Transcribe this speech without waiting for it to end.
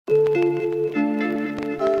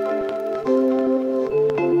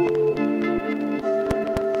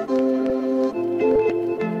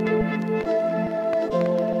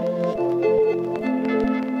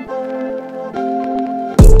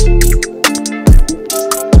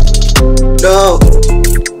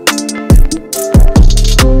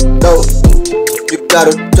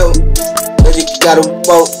gotta do, and you gotta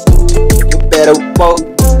walk. You better walk.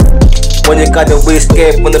 When you got the really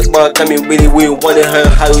scared from the bar, got me really wondering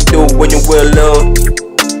how you do when you were alone.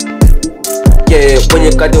 Yeah, when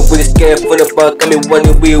you got the really scared from the bar, got me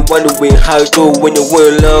wondering how you do when you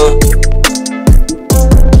were alone.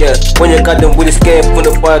 Yeah, when you got them really scared from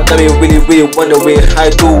the bar, got me really wondering how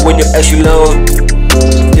you do when you're actually alone.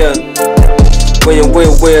 Yeah, when you were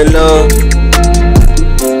alone.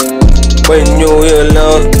 When you were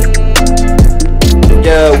alone.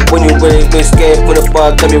 Yeah, when you really scared from the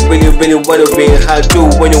bar, got me really wondering how you do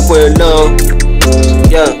when you were alone.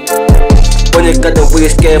 Yeah, when you got them really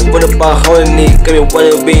scared from the bar, holding me, got me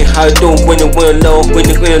wondering how you do when you were alone. When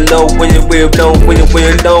you were alone, when you were alone, when you were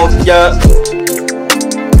alone. Yeah.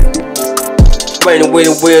 When we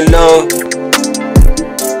were alone,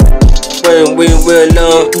 when we were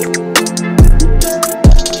alone,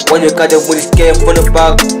 when you got the really scared from the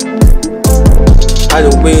back, how the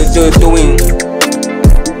way you doing?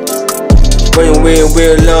 When we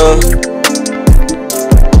were alone,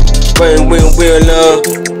 when we were alone,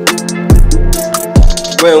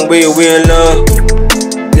 when we were alone,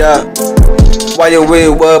 yeah. Why you really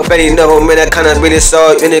were petty? No man, I kinda really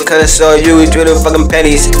saw you, and it kinda saw you drilling fucking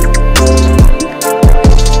pennies.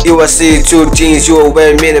 You I see 2 jeans, you were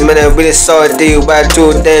wearing me, man, I really saw it, you buy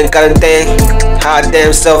 2 thing, got a thing. Hot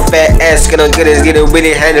damn, so fat ass, gonna get it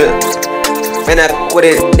really handle. Man, I quit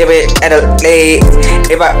it, never at a late.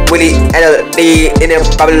 If I really at a lead, in a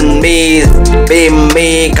problem me, be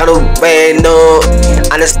me, kind of way, no.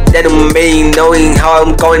 Understand me, knowing how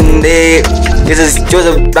I'm going there. This is just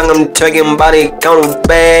a bang, I'm talking about it, count of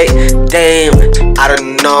bad. Damn, I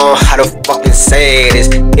don't know how to fucking say this.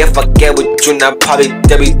 If I get with you, now probably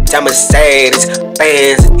every time I say this.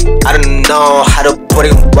 Fans, I don't know how to put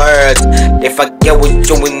in words. If I get with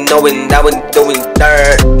you and knowing that we're doing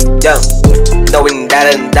third, yeah, knowing that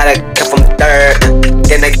I come from third.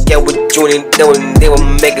 Then I get with you and knowing they will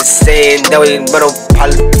make it sense. Knowing but no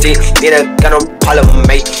apology, then I got no problem,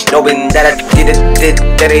 mate. Knowing that I did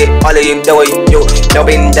it, all of you know it, you.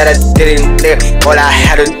 Knowing that I didn't live, all I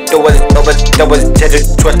had to do was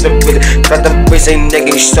just trust the bitch, ain't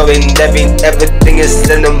making sure and everything is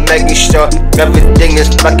in the making sure. Everything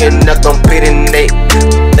is fucking not competing, they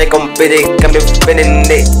compete it, got me feeling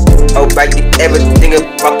it. Alright, everything is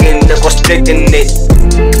fucking not constricting it.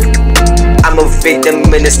 I'm a victim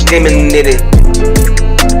and discriminated.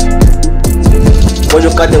 When you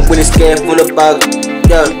got them really scared from the back,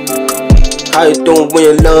 yeah. How you doing when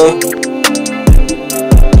you're alone?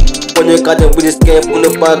 When you got them really scared from the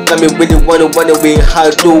back, got me really wondering how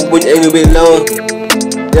you do when you're alone.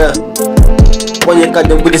 Yeah. When you got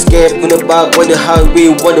them really scared from the back, when you how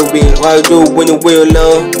you wondering how you do when you're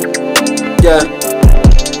alone. Yeah.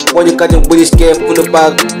 When you got them really scared from the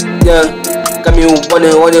back, yeah. Got me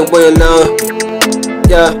wondering when you're alone.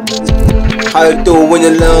 Yeah. How you do when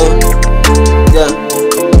you're alone? Yeah.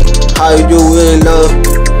 How you do when you're alone?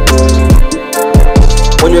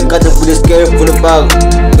 When you got them really scared from the back,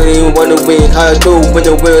 got me wondering how you do when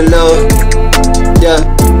you're alone. Yeah.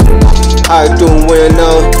 How you do when you're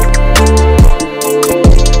alone?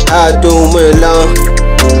 How you do when you're alone?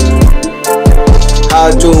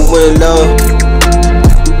 How you do when you're alone?